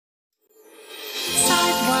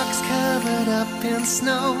covered up in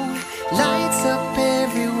snow, lights up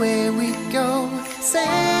everywhere we go.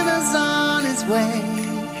 Santa's on his way,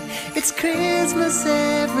 it's Christmas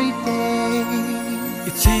every day.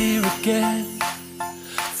 It's here again,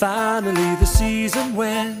 finally the season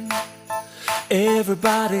when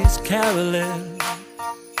everybody's caroling.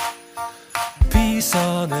 Peace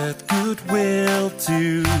on earth, goodwill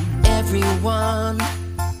to everyone.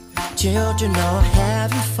 Children all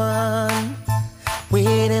having fun,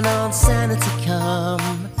 waiting on Santa to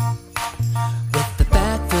come with the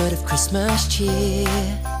back foot of Christmas cheer.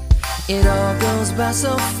 It all goes by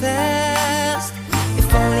so fast,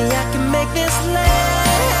 if only I can make this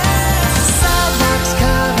last. Sidewalks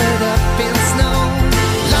covered up in snow,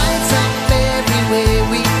 lights up everywhere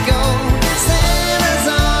we go. Santa's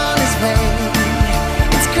on his way,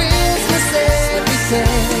 it's Christmas every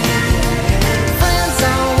day. Friends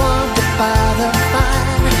all wandered by the fire.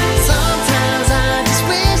 Sometimes I just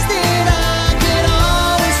wish that I could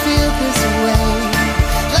always feel this way,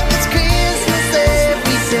 like it's Christmas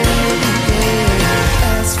every day.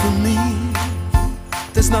 As for me,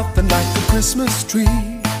 there's nothing like the Christmas tree,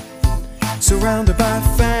 surrounded by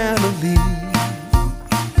family.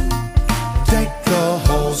 Deck the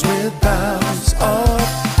halls with boughs of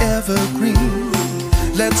evergreen.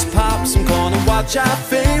 Let's pop some corn and watch our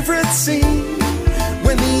favorite scene,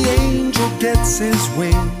 when the angel gets his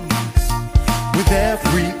wings, with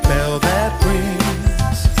every bell that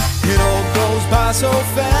rings. It all goes by so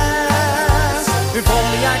fast, if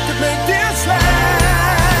only I could make this last.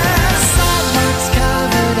 Sidewalks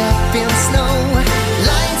covered up in snow,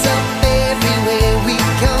 lights up everywhere we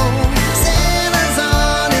go. Santa's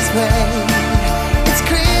on his way, it's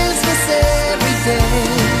Christmas every day.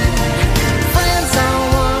 Friends all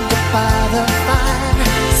wander by the fire.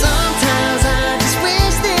 Sometimes I just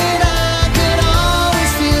wish that I could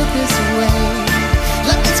always feel this way,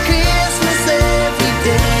 like it's Christmas every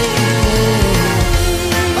day.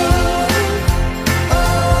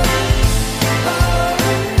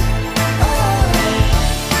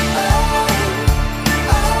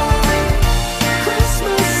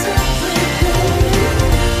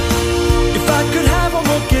 if I could have one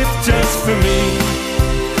more gift just for me,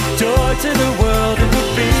 joy to the world it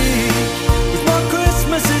would be, with more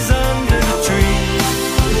Christmases under the tree.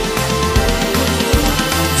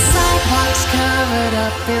 Sidewalks covered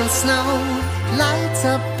up in snow, lights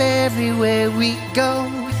up everywhere we go.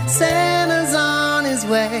 Santa's on his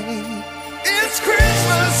way, It's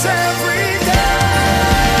Christmas every day.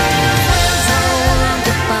 friends all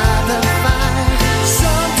wander by the fire.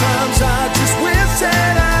 Sometimes I just wish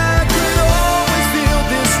that I could always feel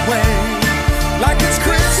this way, like it's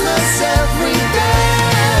Christmas every day.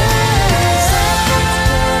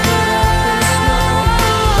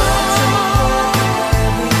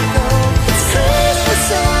 It's Christmas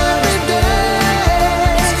every day.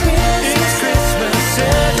 It's Christmas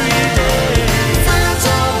every day. Friends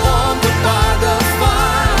all wander by the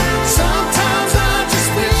fire. Sometimes I just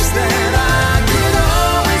wish that I could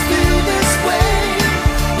always feel this way,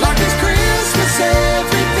 like it's Christmas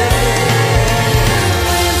every day.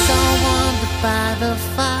 Friends all wander by the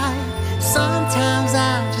fire. Sometimes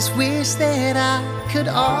I just wish that I could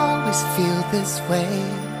always feel this way,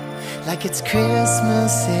 like it's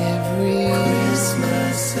Christmas every